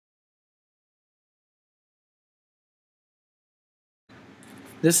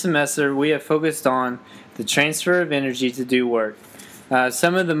This semester we have focused on the transfer of energy to do work.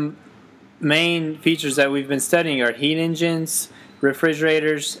 Some of the main features that we've been studying are heat engines,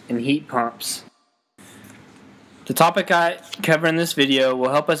 refrigerators, and heat pumps. The topic I cover in this video will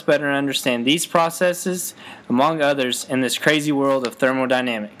help us better understand these processes, among others, in this crazy world of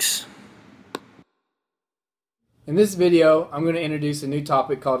thermodynamics. In this video, I'm going to introduce a new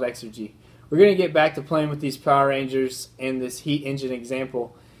topic called Exergy. We're going to get back to playing with these Power Rangers and this heat engine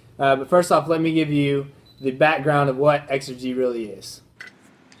example. But first off, let me give you the background of what Exergy really is.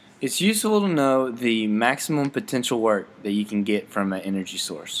 It's useful to know the maximum potential work that you can get from an energy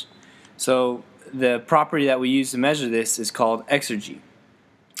source. So the property that we use to measure this is called Exergy.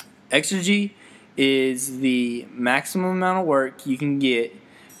 Exergy is the maximum amount of work you can get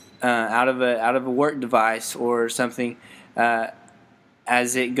out of a work device or something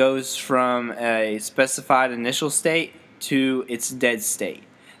as it goes from a specified initial state to its dead state.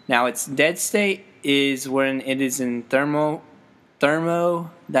 Now, its dead state is when it is in thermodynamic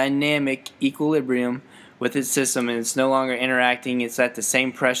equilibrium with its system and it's no longer interacting. It's at the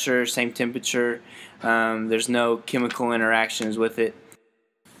same pressure, same temperature. There's no chemical interactions with it.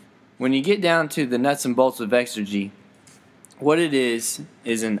 When you get down to the nuts and bolts of Exergy, what it is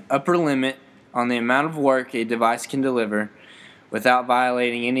an upper limit on the amount of work a device can deliver without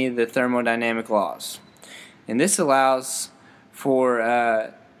violating any of the thermodynamic laws. And this allows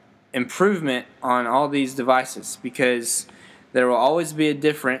for improvement on all these devices because there will always be a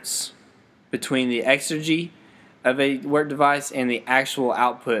difference between the Exergy of a work device and the actual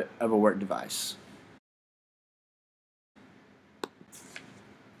output of a work device.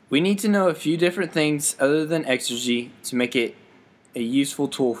 We need to know a few different things other than Exergy to make it a useful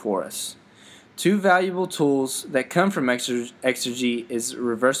tool for us. Two valuable tools that come from Exergy is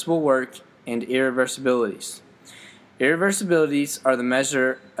reversible work and irreversibilities. Irreversibilities are the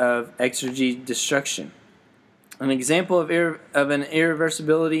measure of Exergy destruction. An example of an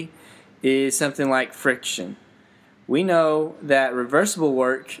irreversibility is something like friction. We know that reversible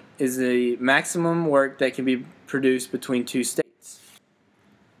work is the maximum work that can be produced between two states.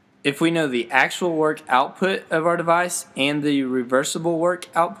 If we know the actual work output of our device and the reversible work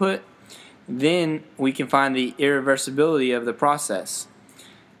output, then we can find the irreversibility of the process.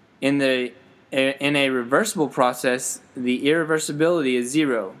 In a reversible process, the irreversibility is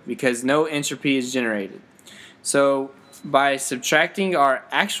zero because no entropy is generated. So by subtracting our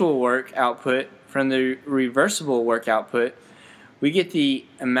actual work output from the reversible work output, we get the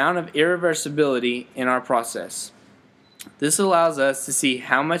amount of irreversibility in our process. This allows us to see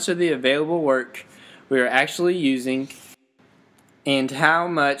how much of the available work we are actually using and how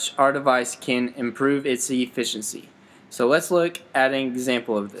much our device can improve its efficiency. So let's look at an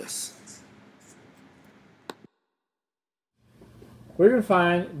example of this. We're going to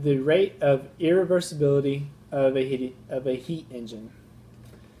find the rate of irreversibility of a heat engine.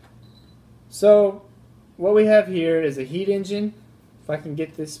 So what we have here is a heat engine, if I can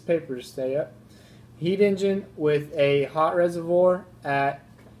get this paper to stay up. Heat engine with a hot reservoir at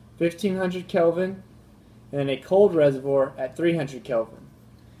 1500 Kelvin and a cold reservoir at 300 Kelvin.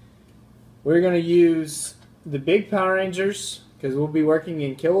 We're going to use the big Power Rangers, because we'll be working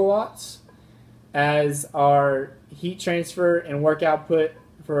in kilowatts, as our heat transfer and work output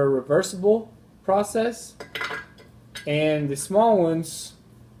for a reversible process, and the small ones,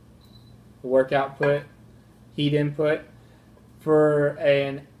 the work output, heat input, for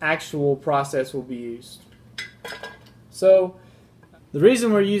an actual process will be used. So the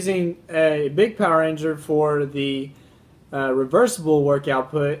reason we're using a big Power Ranger for the reversible work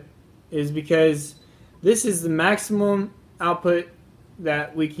output is because this is the maximum output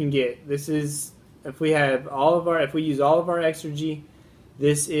that we can get. This is if we use all of our Exergy,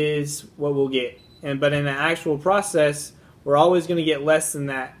 this is what we'll get. But in an actual process, we're always going to get less than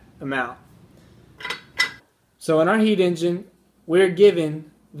that amount. So in our heat engine, we're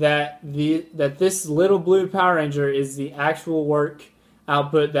given that this little blue Power Ranger is the actual work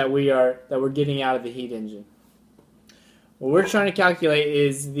output that we're getting out of the heat engine. What we're trying to calculate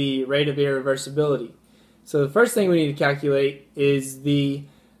is the rate of irreversibility. So the first thing we need to calculate is the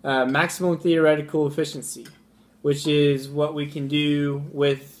maximum theoretical efficiency, which is what we can do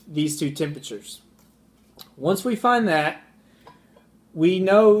with these two temperatures. Once we find that, we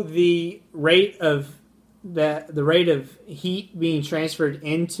know the rate of heat being transferred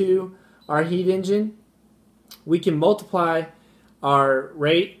into our heat engine. We can multiply our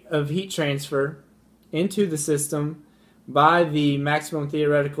rate of heat transfer into the system by the maximum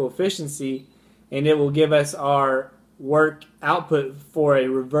theoretical efficiency, and it will give us our work output for a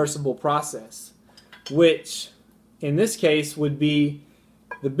reversible process, which in this case would be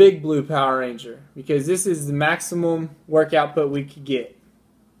the big blue Power Ranger, because this is the maximum work output we could get.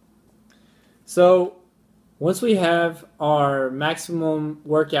 So once we have our maximum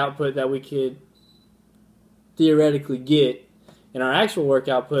work output that we could theoretically get in our actual work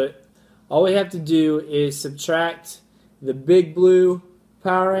output, all we have to do is subtract the big blue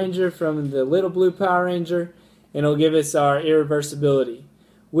Power Ranger from the little blue Power Ranger, and it'll give us our irreversibility,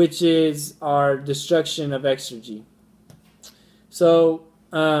 which is our destruction of Exergy. So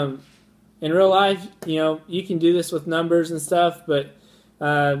in real life, you can do this with numbers and stuff, but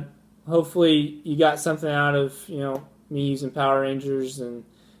hopefully you got something out of me using Power Rangers, and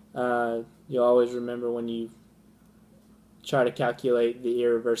you'll always remember when you try to calculate the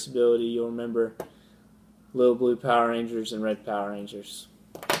irreversibility, you'll remember little blue Power Rangers and red Power Rangers.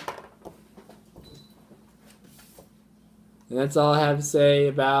 And that's all I have to say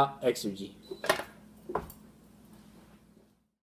about Exergy.